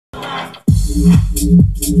Yo,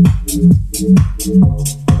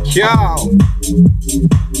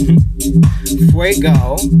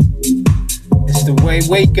 fuego is the way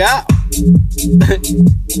we go.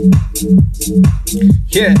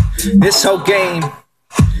 Yeah, this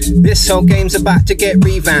whole game's about to get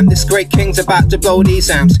revamped. This great king's about to blow these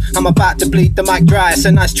amps. I'm about to bleed the mic dry, it's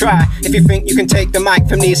a nice try. If you think you can take the mic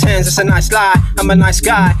from these hands, it's a nice lie. I'm a nice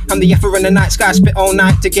guy, I'm the effer in the night sky. Spit all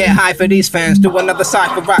night to get high for these fans. Do another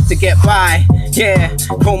cypher rap to get by. Yeah,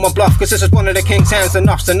 call my bluff, cause this is one of the king's hands.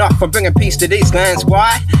 Enough's enough, I'm bringing peace to these lands.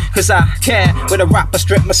 Why? Cause I care. With a rapper,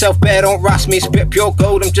 strip myself bare, don't rust me. Spit pure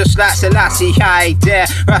gold, I'm just like Selassie. I dare,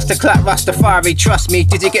 Rasta clap, Rastafari, trust me.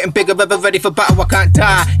 Dizzy getting bigger, ever ready for battle, I can't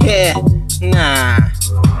die. Yeah, nah.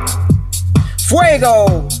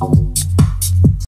 Fuego!